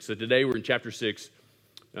So today we're in chapter 6,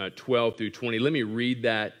 12 through 20. Let me read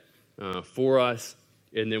that for us,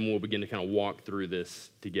 and then we'll begin to kind of walk through this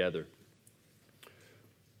together.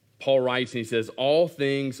 Paul writes and he says, "All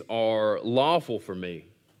things are lawful for me,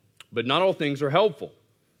 but not all things are helpful.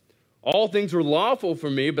 All things are lawful for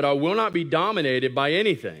me, but I will not be dominated by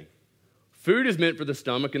anything. Food is meant for the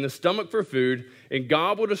stomach, and the stomach for food, and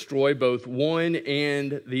God will destroy both one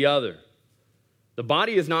and the other. The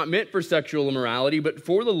body is not meant for sexual immorality, but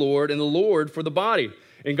for the Lord, and the Lord for the body.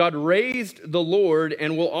 And God raised the Lord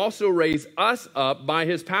and will also raise us up by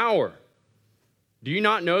his power. Do you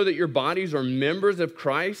not know that your bodies are members of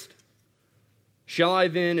Christ? Shall I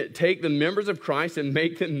then take the members of Christ and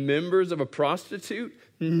make them members of a prostitute?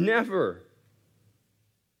 Never.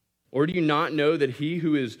 Or do you not know that he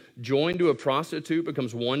who is joined to a prostitute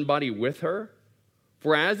becomes one body with her?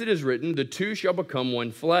 For as it is written, the two shall become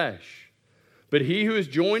one flesh. But he who is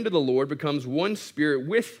joined to the Lord becomes one spirit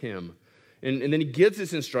with him." And then he gives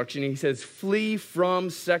this instruction. He says, "Flee from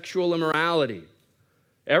sexual immorality.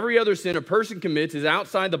 Every other sin a person commits is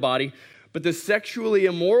outside the body, but the sexually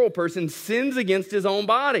immoral person sins against his own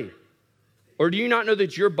body. Or do you not know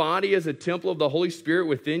that your body is a temple of the Holy Spirit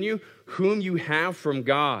within you, whom you have from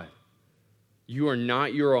God? You are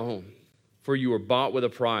not your own, for you were bought with a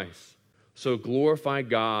price. So glorify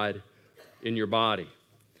God in your body."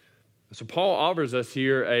 So Paul offers us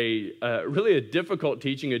here really a difficult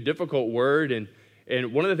teaching, a difficult word.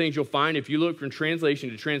 And one of the things you'll find if you look from translation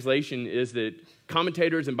to translation is that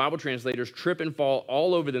commentators and Bible translators trip and fall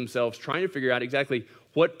all over themselves trying to figure out exactly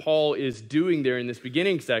what Paul is doing there in this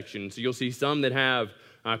beginning section. So you'll see some that have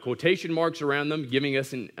quotation marks around them, giving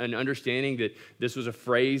us an understanding that this was a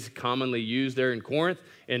phrase commonly used there in Corinth,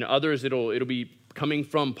 and others it'll be coming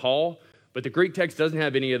from Paul. But the Greek text doesn't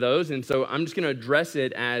have any of those, and so I'm just going to address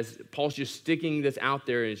it as Paul's just sticking this out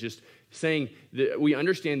there and is just saying that we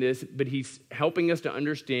understand this, but he's helping us to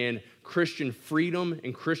understand Christian freedom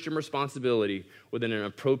and Christian responsibility within an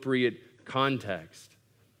appropriate context.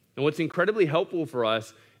 And what's incredibly helpful for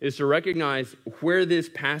us is to recognize where this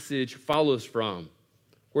passage follows from.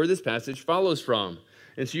 Where this passage follows from.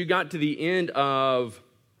 And so you got to the end of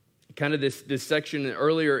kind of this section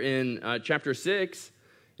earlier in chapter 6,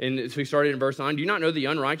 and so we started in verse 9. "Do you not know the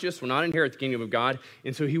unrighteous will not inherit the kingdom of God?"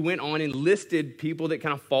 And so he went on and listed people that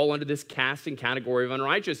kind of fall under this casting category of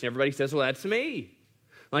unrighteous. And everybody says, "Well, that's me."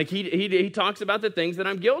 Like he talks about the things that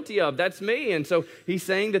I'm guilty of. That's me. And so he's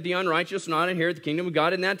saying that the unrighteous will not inherit the kingdom of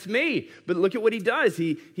God, and that's me. But look at what he does.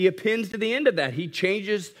 He appends to the end of that. He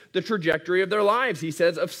changes the trajectory of their lives. He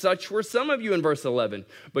says, "Of such were some of you," in verse 11.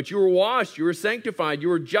 "But you were washed, you were sanctified, you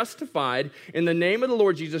were justified in the name of the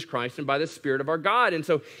Lord Jesus Christ and by the Spirit of our God." And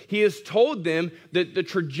so he has told them that the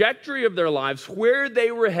trajectory of their lives, where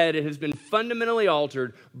they were headed, has been fundamentally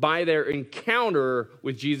altered by their encounter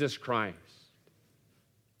with Jesus Christ.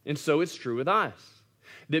 And so it's true with us.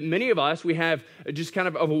 That many of us, we have just kind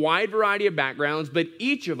of a wide variety of backgrounds, but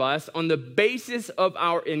each of us, on the basis of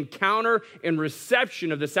our encounter and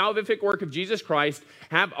reception of the salvific work of Jesus Christ,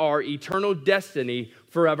 have our eternal destiny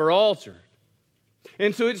forever altered.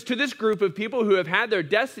 And so it's to this group of people who have had their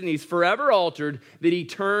destinies forever altered that he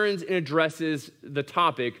turns and addresses the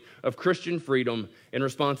topic of Christian freedom and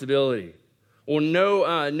responsibility. Well,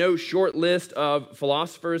 no short list of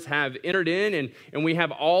philosophers have entered in, and we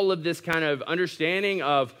have all of this kind of understanding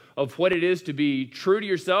of what it is to be true to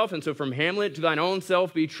yourself. And so from Hamlet, "To thine own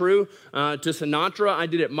self be true," to Sinatra, "I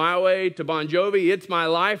did it my way," to Bon Jovi, "It's my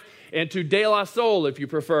life," and to De La Soul, if you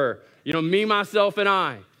prefer, "Me, myself, and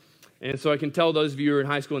I." And so I can tell those of you who were in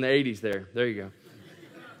high school in the 80s there. There you go.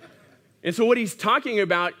 And so what he's talking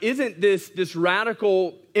about isn't this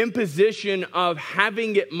radical imposition of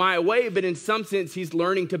having it my way, but in some sense, he's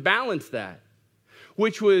learning to balance that,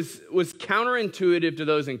 which was counterintuitive to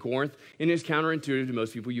those in Corinth and is counterintuitive to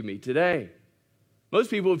most people you meet today.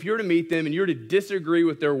 Most people, if you're to meet them and you're to disagree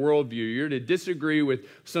with their worldview, you're to disagree with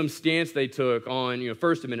some stance they took on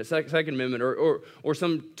First Amendment, Second Amendment, or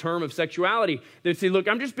some term of sexuality, they'd say, "Look,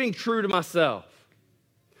 I'm just being true to myself.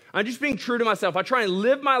 I'm just being true to myself. I try and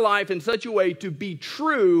live my life in such a way to be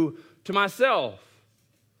true to myself."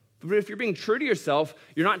 But if you're being true to yourself,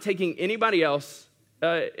 you're not taking anybody else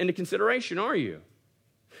into consideration, are you?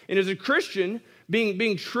 And as a Christian,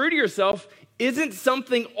 being true to yourself isn't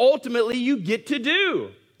something ultimately you get to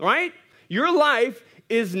do, right? Your life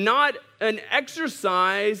is not an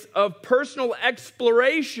exercise of personal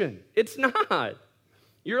exploration. It's not.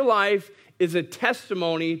 Your life is a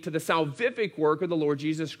testimony to the salvific work of the Lord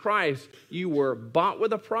Jesus Christ. You were bought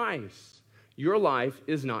with a price. Your life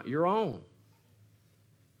is not your own.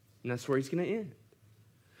 And that's where he's going to end.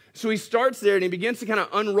 So he starts there and he begins to kind of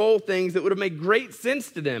unroll things that would have made great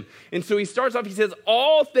sense to them. And so he starts off, he says,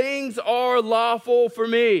 all things are lawful for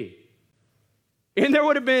me. And there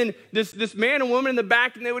would have been this man and woman in the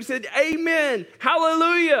back, and they would have said, amen,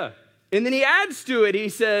 hallelujah. And then he adds to it, he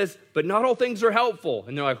says, but not all things are helpful.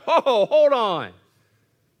 And they're like, oh, hold on.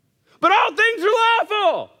 But all things are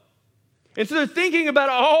lawful. And so they're thinking about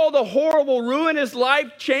all the horrible, ruinous,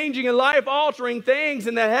 life-changing and life-altering things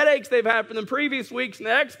and the headaches they've had from the previous weeks and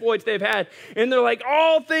the exploits they've had. And they're like,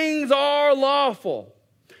 all things are lawful.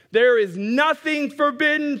 There is nothing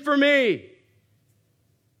forbidden for me.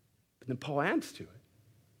 But then Paul adds to it,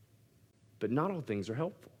 but not all things are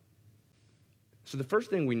helpful. So the first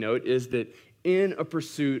thing we note is that in a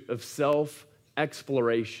pursuit of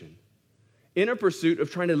self-exploration, in a pursuit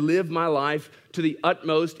of trying to live my life to the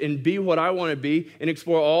utmost and be what I want to be and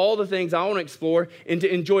explore all the things I want to explore and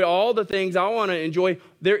to enjoy all the things I want to enjoy,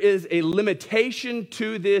 there is a limitation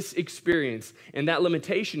to this experience. And that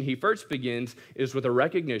limitation, he first begins, is with a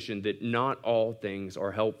recognition that not all things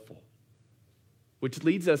are helpful. Which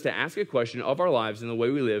leads us to ask a question of our lives and the way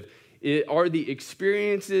we live. Are the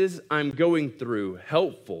experiences I'm going through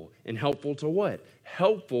helpful? And helpful to what?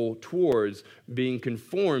 Helpful towards being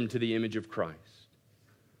conformed to the image of Christ.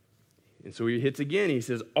 And so he hits again. He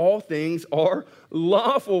says, all things are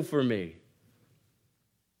lawful for me.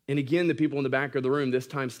 And again, the people in the back of the room, this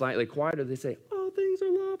time slightly quieter, they say, all things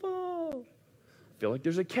are lawful. I feel like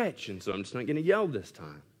there's a catch, and so I'm just not going to yell this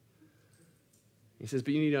time. He says,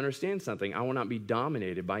 but you need to understand something. I will not be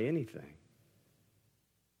dominated by anything.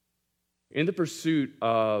 In the pursuit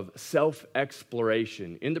of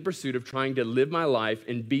self-exploration, in the pursuit of trying to live my life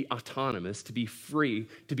and be autonomous, to be free,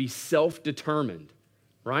 to be self-determined,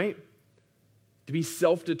 right? To be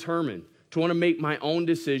self-determined, to want to make my own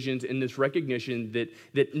decisions in this recognition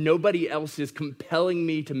that nobody else is compelling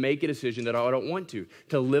me to make a decision that I don't want to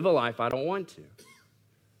live a life I don't want to.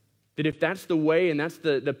 That if that's the way and that's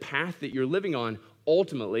the path that you're living on,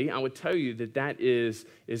 ultimately, I would tell you that is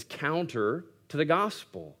counter to the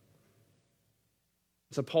gospel.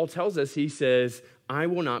 So Paul tells us, he says, I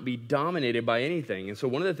will not be dominated by anything. And so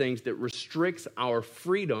one of the things that restricts our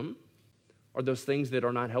freedom are those things that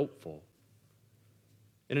are not helpful.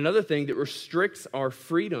 And another thing that restricts our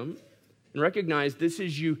freedom, and recognize this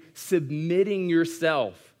is you submitting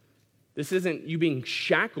yourself. This isn't you being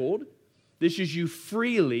shackled. This is you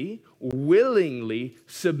freely, willingly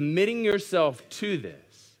submitting yourself to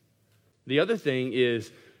this. The other thing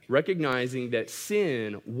is recognizing that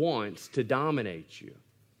sin wants to dominate you.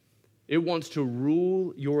 It wants to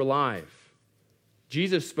rule your life.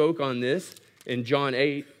 Jesus spoke on this in John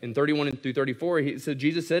 8, and 31 through 34.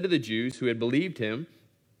 Jesus said to the Jews who had believed him,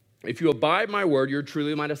 if you abide my word, you're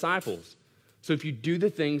truly my disciples. So if you do the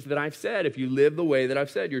things that I've said, if you live the way that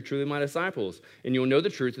I've said, you're truly my disciples. And you'll know the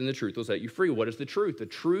truth, and the truth will set you free. What is the truth? The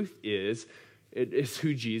truth is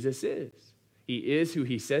who Jesus is. He is who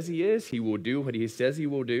he says he is. He will do what he says he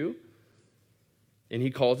will do. And he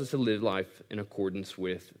calls us to live life in accordance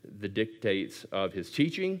with the dictates of his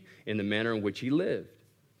teaching and the manner in which he lived.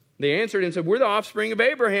 They answered and said, we're the offspring of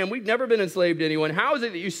Abraham. We've never been enslaved to anyone. How is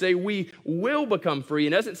it that you say we will become free?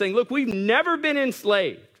 In essence, saying, look, we've never been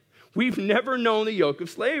enslaved. We've never known the yoke of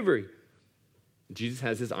slavery. Jesus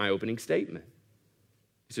has his eye-opening statement.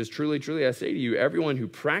 He says, truly, truly, I say to you, everyone who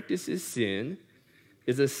practices sin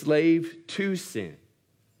is a slave to sin.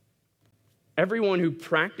 Everyone who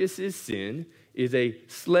practices sin is a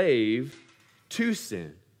slave to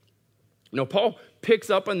sin. Now, Paul picks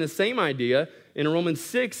up on the same idea in Romans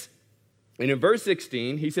 6, and in verse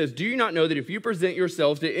 16, he says, do you not know that if you present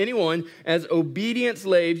yourselves to anyone as obedient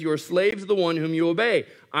slaves, you are slaves of the one whom you obey,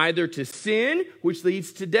 either to sin, which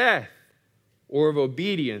leads to death, or of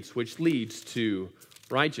obedience, which leads to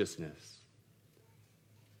righteousness.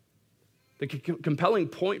 The compelling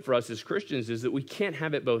point for us as Christians is that we can't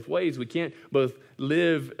have it both ways. We can't both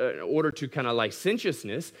live in order to kind of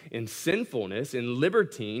licentiousness and sinfulness and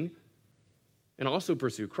libertine and also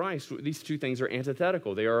pursue Christ. These two things are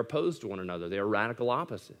antithetical. They are opposed to one another. They are radical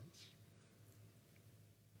opposites.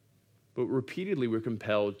 But repeatedly we're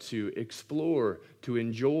compelled to explore, to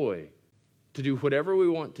enjoy, to do whatever we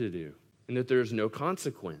want to do, and that there's no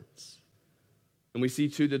consequence. And we see,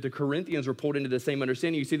 too, that the Corinthians were pulled into the same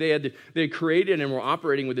understanding. You see, they had created and were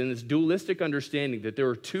operating within this dualistic understanding that there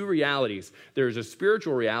are two realities. There's a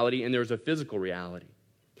spiritual reality and there's a physical reality.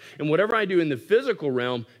 And whatever I do in the physical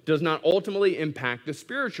realm does not ultimately impact the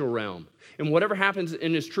spiritual realm. And whatever happens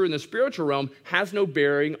and is true in the spiritual realm has no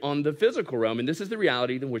bearing on the physical realm. And this is the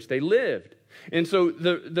reality in which they lived. And so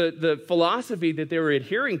the philosophy that they were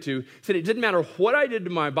adhering to said it didn't matter what I did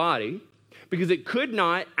to my body, because it could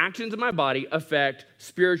not, actions of my body, affect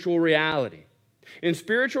spiritual reality. And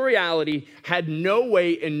spiritual reality had no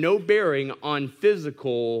weight and no bearing on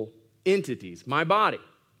physical entities, my body,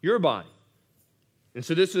 your body. And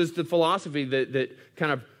so this is the philosophy that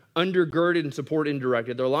kind of undergirded and supported and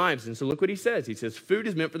directed their lives. And so look what he says. He says, food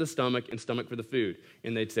is meant for the stomach and stomach for the food.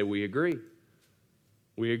 And they'd say, we agree.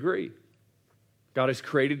 We agree. God has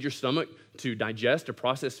created your stomach to digest, to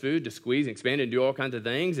process food, to squeeze and expand and do all kinds of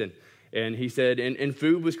things. And he said, and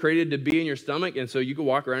food was created to be in your stomach. And so you could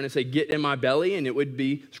walk around and say, get in my belly, and it would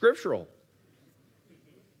be scriptural.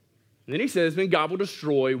 And then he says, then God will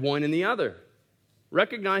destroy one and the other.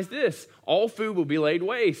 Recognize this, all food will be laid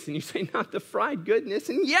waste. And you say, not the fried goodness.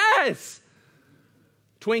 And yes,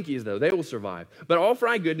 Twinkies, though, they will survive. But all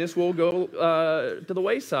fried goodness will go to the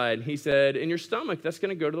wayside. And he said, in your stomach, that's going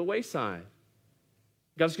to go to the wayside.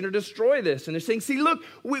 God's going to destroy this. And they're saying, see, look,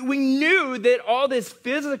 we knew that all this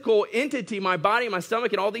physical entity, my body, my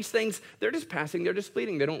stomach, and all these things, they're just passing, they're just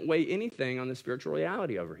fleeting. They don't weigh anything on the spiritual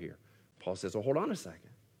reality over here. Paul says, well, hold on a second.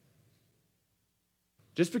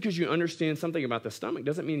 Just because you understand something about the stomach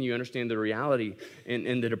doesn't mean you understand the reality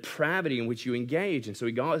and the depravity in which you engage. And so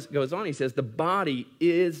he goes on, he says, the body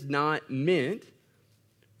is not meant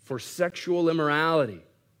for sexual immorality,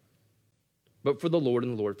 but for the Lord,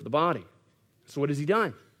 and the Lord for the body. So what has he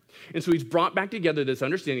done? And so he's brought back together this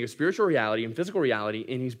understanding of spiritual reality and physical reality,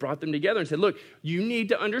 and he's brought them together and said, look, you need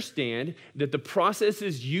to understand that the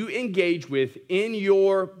processes you engage with in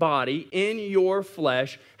your body, in your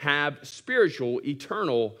flesh, have spiritual,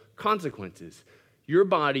 eternal consequences. Your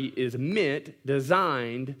body is meant,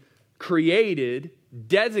 designed, created,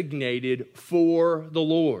 designated for the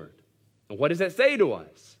Lord. And what does that say to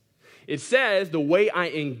us? It says the way I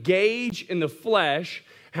engage in the flesh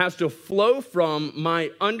has to flow from my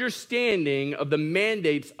understanding of the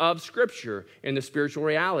mandates of Scripture and the spiritual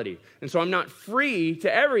reality. And so I'm not free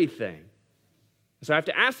to everything. So I have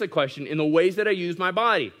to ask the question, in the ways that I use my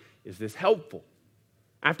body, is this helpful?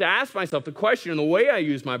 I have to ask myself the question, in the way I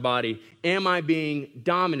use my body, am I being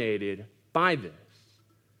dominated by this?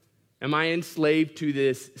 Am I enslaved to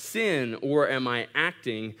this sin, or am I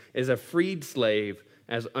acting as a freed slave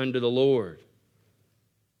as under the Lord?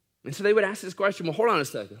 And so they would ask this question, well, hold on a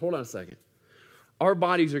second. Our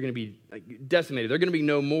bodies are going to be decimated. They're going to be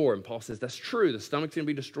no more. And Paul says, that's true. The stomach's going to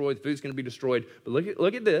be destroyed. The food's going to be destroyed. But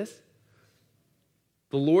look at this.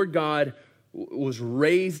 The Lord God was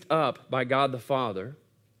raised up by God the Father,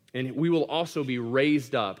 and we will also be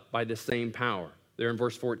raised up by the same power. There in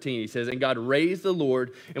verse 14, he says, and God raised the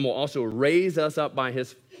Lord and will also raise us up by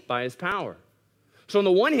his power. So on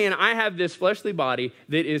the one hand, I have this fleshly body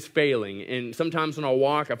that is failing. And sometimes when I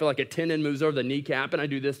walk, I feel like a tendon moves over the kneecap, and I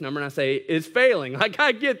do this number, and I say, it's failing. Like,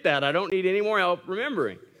 I get that. I don't need any more help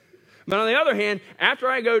remembering. But on the other hand, after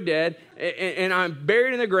I go dead, and I'm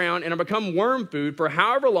buried in the ground, and I become worm food for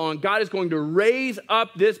however long, God is going to raise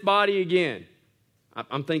up this body again.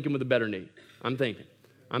 I'm thinking with a better knee. I'm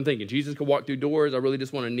thinking Jesus could walk through doors. I really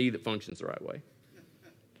just want a knee that functions the right way.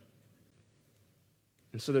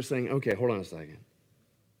 And so they're saying, okay, hold on a second.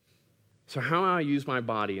 So how I use my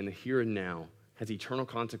body in the here and now has eternal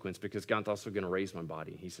consequence, because God's also going to raise my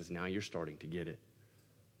body. He says, now you're starting to get it.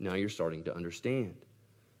 Now you're starting to understand.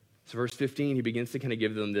 So verse 15, he begins to kind of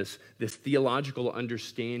give them this theological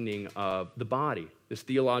understanding of the body, this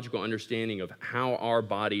theological understanding of how our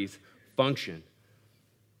bodies function.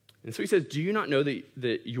 And so he says, do you not know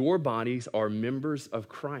that your bodies are members of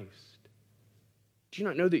Christ? Do you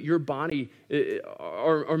not know that your body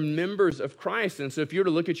are members of Christ? And so if you were to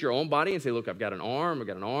look at your own body and say, look, I've got an arm,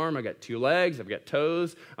 I've got 2 legs, I've got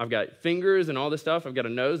toes, I've got fingers and all this stuff, I've got a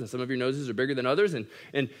nose, and some of your noses are bigger than others, and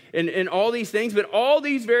all these things, but all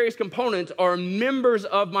these various components are members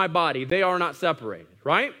of my body. They are not separated,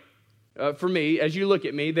 right? For me, as you look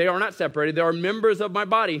at me, they are not separated. They are members of my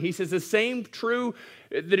body. He says the same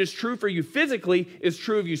that is true for you physically is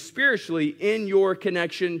true of you spiritually in your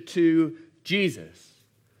connection to Jesus.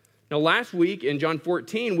 Now, last week in John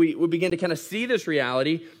 14, we began to kind of see this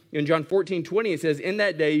reality. In John 14:20, it says, in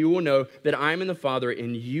that day you will know that I am in the Father,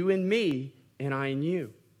 and you in me, and I in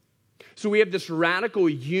you. So we have this radical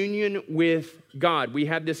union with God. We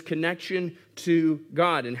have this connection to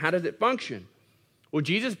God. And how does it function? Well,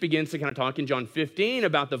 Jesus begins to kind of talk in John 15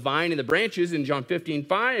 about the vine and the branches. In John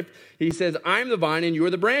 15:5, he says, I'm the vine and you're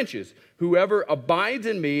the branches. Whoever abides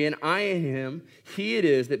in me and I in him, he it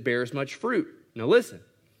is that bears much fruit. Now listen,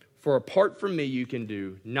 for apart from me, you can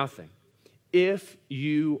do nothing. If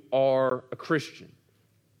you are a Christian,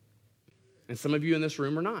 and some of you in this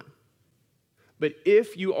room are not, But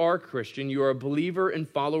if you are a Christian, you are a believer and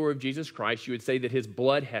follower of Jesus Christ, you would say that his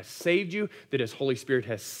blood has saved you, that his Holy Spirit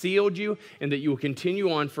has sealed you, and that you will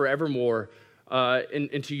continue on forevermore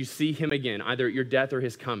until you see him again, either at your death or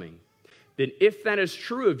his coming. Then if that is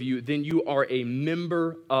true of you, then you are a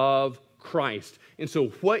member of Christ. And so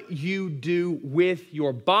what you do with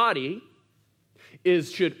your body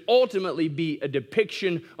should ultimately be a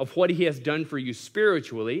depiction of what he has done for you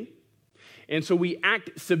spiritually. And so we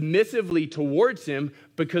act submissively towards him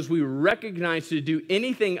because we recognize to do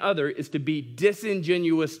anything other is to be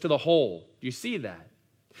disingenuous to the whole. Do you see that?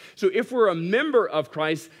 So if we're a member of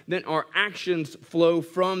Christ, then our actions flow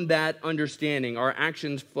from that understanding. Our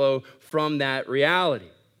actions flow from that reality.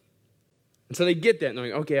 And so they get that, and they're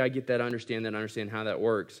like, okay, I get that, I understand how that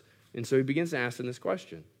works. And so he begins to ask them this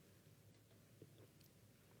question.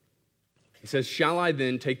 He says, shall I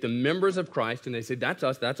then take the members of Christ, and they say, that's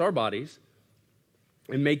us, that's our bodies,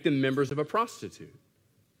 and make them members of a prostitute?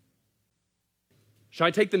 Shall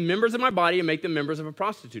I take the members of my body and make them members of a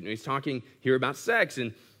prostitute? And he's talking here about sex.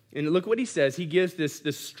 And look what he says. He gives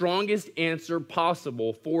the strongest answer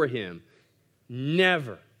possible for him.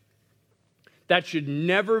 Never. That should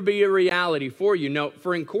never be a reality for you. No,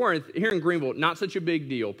 for in Corinth, here in Greenville, not such a big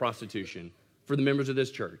deal, prostitution, for the members of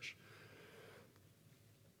this church.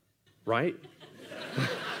 Right?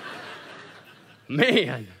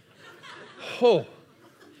 Man. Oh.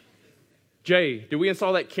 Jay, did we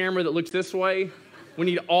install that camera that looks this way? We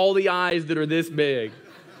need all the eyes that are this big.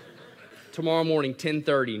 Tomorrow morning,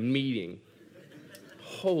 10:30, meeting.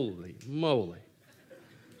 Holy moly.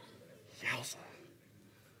 Yowza.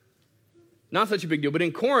 Not such a big deal, but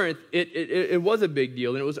in Corinth, it was a big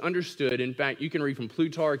deal, and it was understood. In fact, you can read from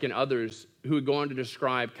Plutarch and others who would go on to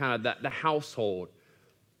describe kind of the household.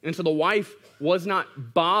 And so the wife was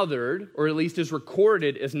not bothered, or at least is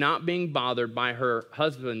recorded as not being bothered by her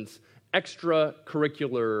husband's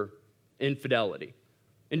extracurricular infidelity,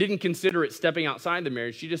 and didn't consider it stepping outside the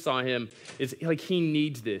marriage. She just saw him as like he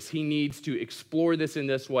needs this. He needs to explore this in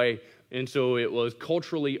this way, and so it was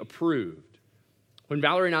culturally approved. When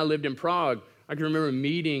Valerie and I lived in Prague, I can remember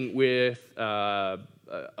meeting with a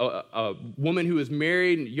woman who was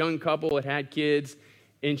married, a young couple, had kids,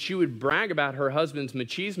 and she would brag about her husband's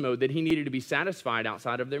machismo, that he needed to be satisfied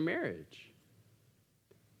outside of their marriage.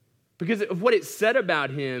 Because of what it said about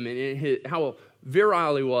him and how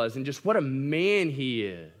virile he was and just what a man he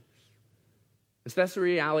is. And so that's the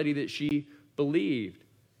reality that she believed.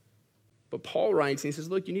 But Paul writes, and he says,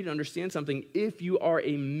 look, you need to understand something. If you are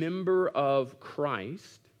a member of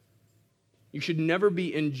Christ, you should never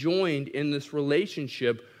be enjoined in this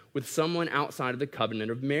relationship with someone outside of the covenant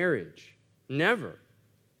of marriage. Never.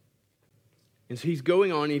 And so he's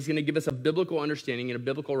going on, and he's going to give us a biblical understanding and a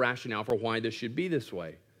biblical rationale for why this should be this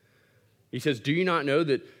way. He says, do you not know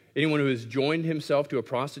that anyone who has joined himself to a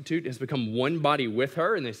prostitute has become one body with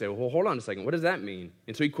her? And they say, well, hold on a second. What does that mean?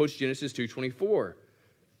 And so he quotes Genesis 2:24.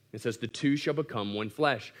 It says, the two shall become one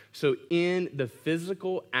flesh. So in the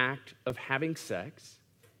physical act of having sex,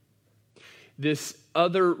 this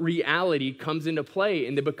other reality comes into play,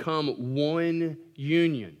 and they become one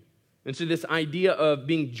union. And so this idea of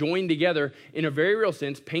being joined together, in a very real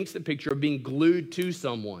sense, paints the picture of being glued to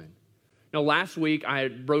someone. Now, last week, I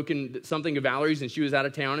had broken something of Valerie's, and she was out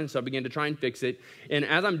of town, and so I began to try and fix it. And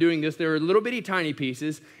as I'm doing this, there were little bitty tiny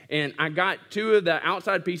pieces, and I got two of the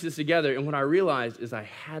outside pieces together, and what I realized is I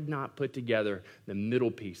had not put together the middle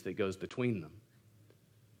piece that goes between them.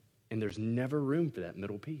 And there's never room for that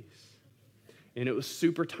middle piece. And it was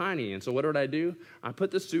super tiny, and so what did I do? I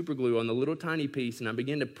put the super glue on the little tiny piece, and I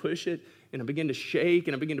began to push it, and I began to shake,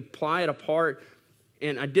 and I began to ply it apart.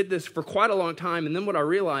 And I did this for quite a long time, and then what I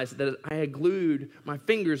realized that I had glued my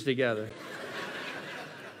fingers together.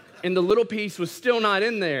 And the little piece was still not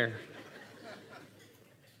in there.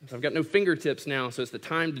 So I've got no fingertips now, so it's the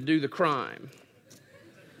time to do the crime.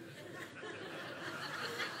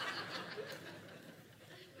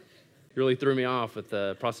 You really threw me off with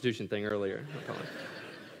the prostitution thing earlier.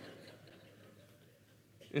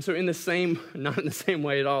 And so not in the same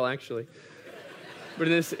way at all, actually. But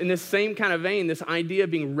in this same kind of vein, this idea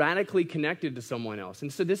of being radically connected to someone else.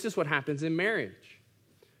 And so this is what happens in marriage.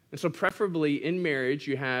 And so preferably in marriage,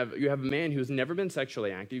 you have a man who's never been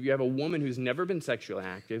sexually active. You have a woman who's never been sexually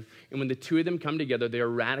active. And when the two of them come together, they are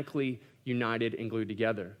radically united and glued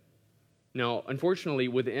together. Now, unfortunately,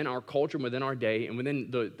 within our culture, within our day, and within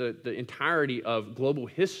the entirety of global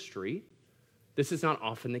history, this is not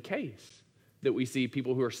often the case, that we see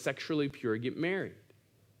people who are sexually pure get married.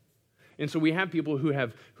 And so we have people who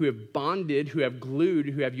have bonded, who have glued,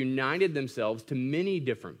 who have united themselves to many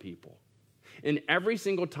different people. And every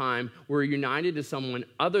single time we're united to someone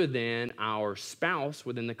other than our spouse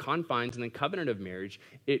within the confines and the covenant of marriage,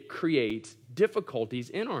 it creates difficulties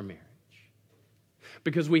in our marriage.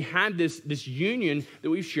 Because we have this union that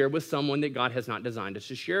we've shared with someone that God has not designed us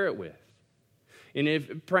to share it with. And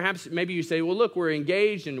if perhaps maybe you say, well, look, we're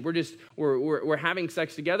engaged and we're having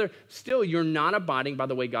sex together. Still, you're not abiding by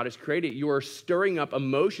the way God has created. You are stirring up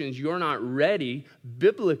emotions you're not ready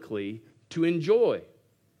biblically to enjoy.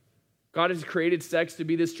 God has created sex to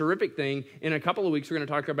be this terrific thing. In a couple of weeks, we're going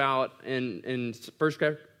to talk about in 1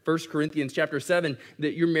 Corinthians chapter 7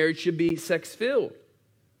 that your marriage should be sex-filled.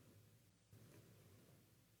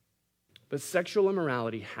 But sexual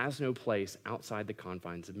immorality has no place outside the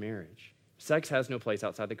confines of marriage. Sex has no place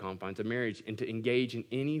outside the confines of marriage, and to engage in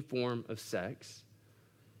any form of sex,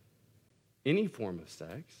 doing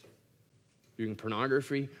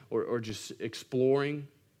pornography or just exploring,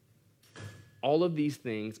 all of these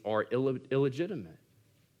things are illegitimate.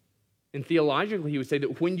 And theologically, he would say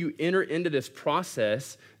that when you enter into this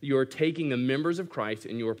process, you're taking the members of Christ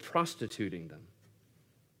and you're prostituting them.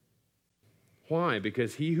 Why?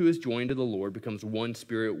 Because he who is joined to the Lord becomes one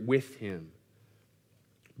spirit with him.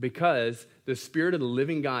 Because the Spirit of the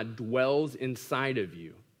living God dwells inside of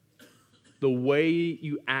you. The way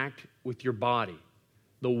you act with your body,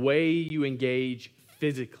 the way you engage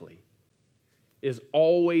physically, is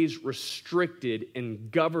always restricted and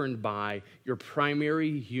governed by your primary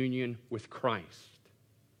union with Christ.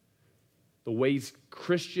 The ways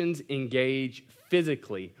Christians engage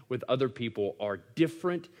physically with other people are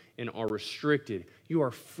different and are restricted. You are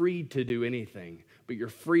free to do anything, but your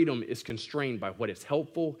freedom is constrained by what is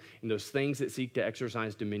helpful and those things that seek to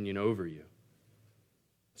exercise dominion over you.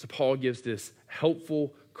 So Paul gives this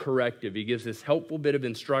helpful corrective. He gives this helpful bit of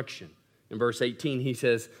instruction. In verse 18, he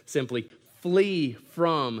says simply, flee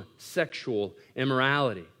from sexual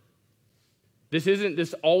immorality. This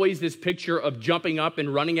isn't always this picture of jumping up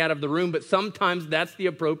and running out of the room, but sometimes that's the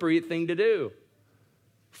appropriate thing to do.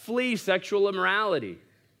 Flee sexual immorality.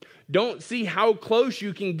 Don't see how close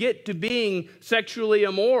you can get to being sexually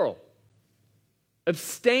immoral.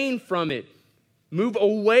 Abstain from it. Move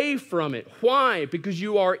away from it. Why? Because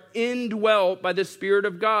you are indwelt by the Spirit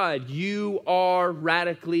of God. You are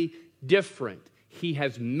radically different. He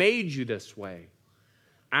has made you this way.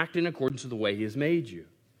 Act in accordance with the way he has made you.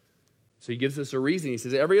 So he gives us a reason. He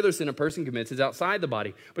says, every other sin a person commits is outside the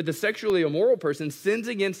body, but the sexually immoral person sins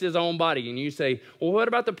against his own body. And you say, well, what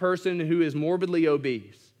about the person who is morbidly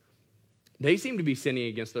obese? They seem to be sinning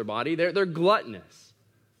against their body. They're gluttonous.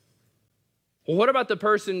 Well, what about the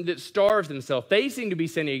person that starves themselves? They seem to be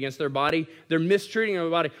sinning against their body. They're mistreating their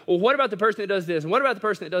body. Well, what about the person that does this? And what about the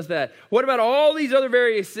person that does that? What about all these other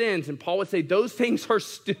various sins? And Paul would say those things are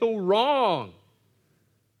still wrong.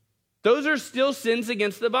 Those are still sins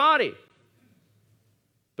against the body.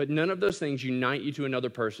 But none of those things unite you to another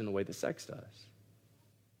person the way that sex does.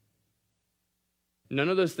 None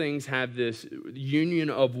of those things have this union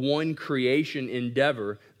of one creation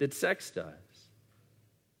endeavor that sex does.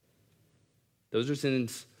 Those are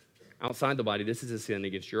sins outside the body. This is a sin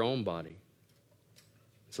against your own body.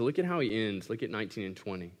 So look at how he ends. Look at 19 and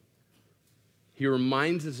 20. He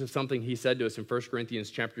reminds us of something he said to us in 1 Corinthians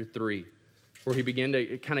chapter 3, where he began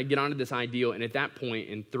to kind of get onto this ideal. And at that point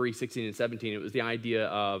in 3, 16 and 17, it was the idea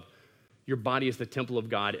of your body is the temple of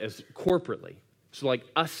God as corporately. So like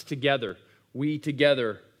us together, we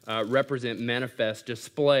together represent, manifest,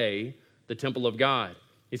 display the temple of God.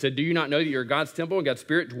 He said, do you not know that you're God's temple and God's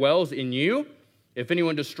Spirit dwells in you? If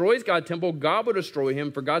anyone destroys God's temple, God will destroy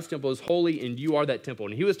him, for God's temple is holy and you are that temple.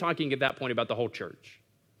 And he was talking at that point about the whole church.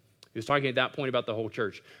 He was talking at that point about the whole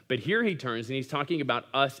church. But here he turns and he's talking about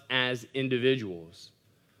us as individuals.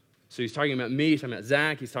 So he's talking about me, he's talking about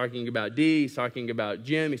Zach, he's talking about Dee, he's talking about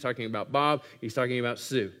Jim, he's talking about Bob, he's talking about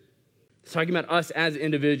Sue. He's talking about us as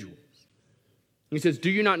individuals. He says, do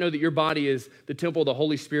you not know that your body is the temple of the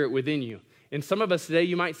Holy Spirit within you? And some of us today,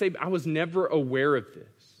 you might say, I was never aware of this.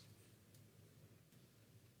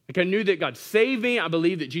 Like I knew that God saved me. I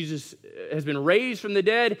believe that Jesus has been raised from the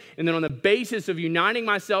dead. And then on the basis of uniting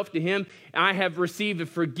myself to him, I have received the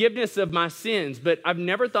forgiveness of my sins. But I've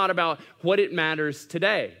never thought about what it matters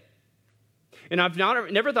today. And I've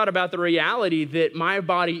never thought about the reality that my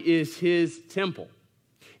body is his temple.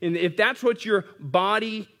 And if that's what your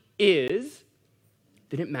body is,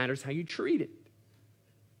 then it matters how you treat it.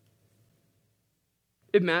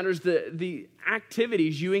 It matters the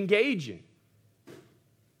activities you engage in,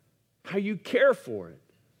 how you care for it.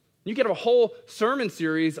 You could have a whole sermon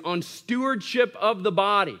series on stewardship of the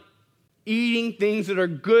body, eating things that are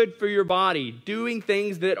good for your body, doing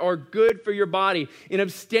things that are good for your body, and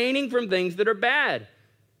abstaining from things that are bad.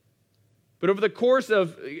 But over the course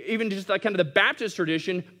of even just like kind of the Baptist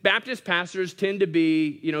tradition, Baptist pastors tend to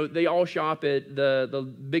be, they all shop at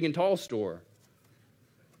the big and tall store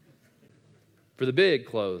for the big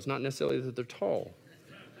clothes, not necessarily that they're tall.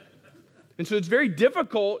 And so it's very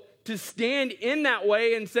difficult to stand in that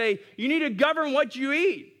way and say, you need to govern what you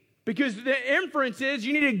eat. Because the inference is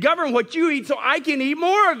you need to govern what you eat so I can eat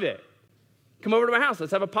more of it. Come over to my house.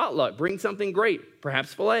 Let's have a potluck. Bring something great,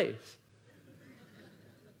 perhaps fillets.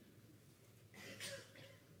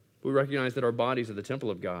 We recognize that our bodies are the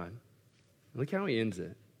temple of God. Look how he ends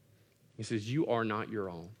it. He says, you are not your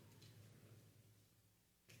own.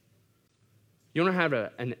 You don't have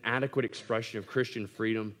an adequate expression of Christian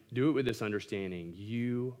freedom. Do it with this understanding.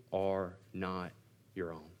 You are not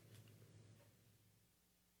your own.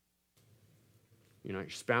 You're not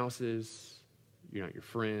your spouses. You're not your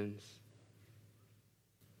friends.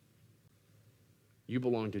 You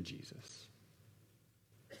belong to Jesus.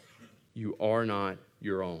 You are not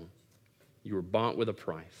your own. You were bought with a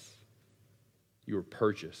price. You were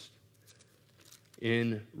purchased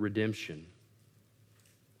in redemption.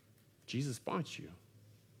 Jesus bought you.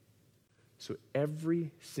 So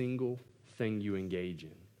every single thing you engage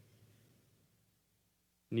in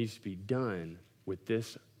needs to be done with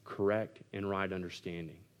this correct and right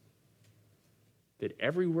understanding. That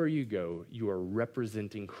everywhere you go, you are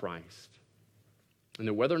representing Christ. And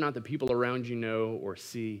that whether or not the people around you know or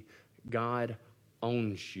see, God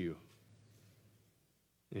owns you.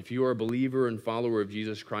 If you are a believer and follower of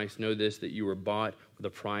Jesus Christ, know this, that you were bought with a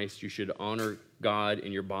price. You should honor God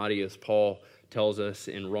in your body, as Paul tells us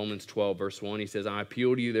in Romans 12, verse 1. He says, I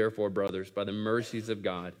appeal to you, therefore, brothers, by the mercies of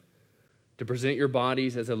God, to present your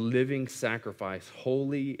bodies as a living sacrifice,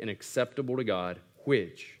 holy and acceptable to God,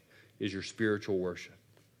 which is your spiritual worship.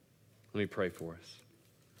 Let me pray for us.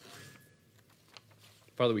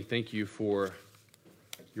 Father, we thank you for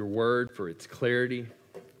your word, for its clarity.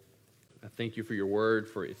 I thank you for your word,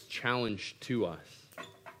 for its challenge to us.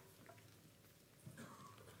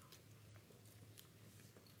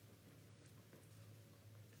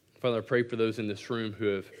 Father, I pray for those in this room who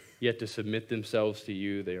have yet to submit themselves to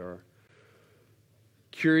you. They are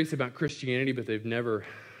curious about Christianity, but they've never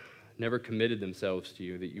committed themselves to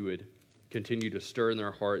you, that you would continue to stir in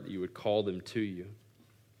their heart, that you would call them to you.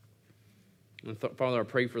 And Father, I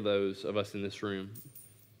pray for those of us in this room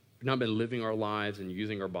who have not been living our lives and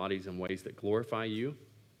using our bodies in ways that glorify you,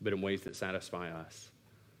 but in ways that satisfy us.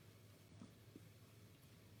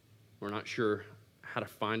 We're not sure how to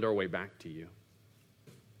find our way back to you.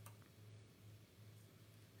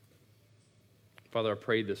 Father, I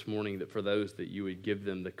pray this morning that for those that you would give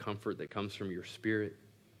them the comfort that comes from your Spirit,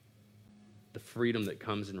 the freedom that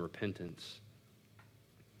comes in repentance,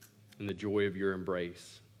 and the joy of your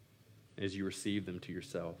embrace as you receive them to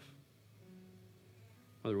yourself.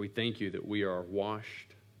 Father, we thank you that we are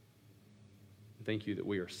washed. Thank you that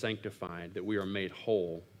we are sanctified, that we are made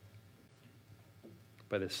whole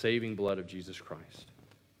by the saving blood of Jesus Christ.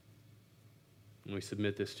 And we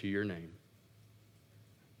submit this to your name.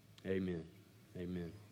 Amen. Amen.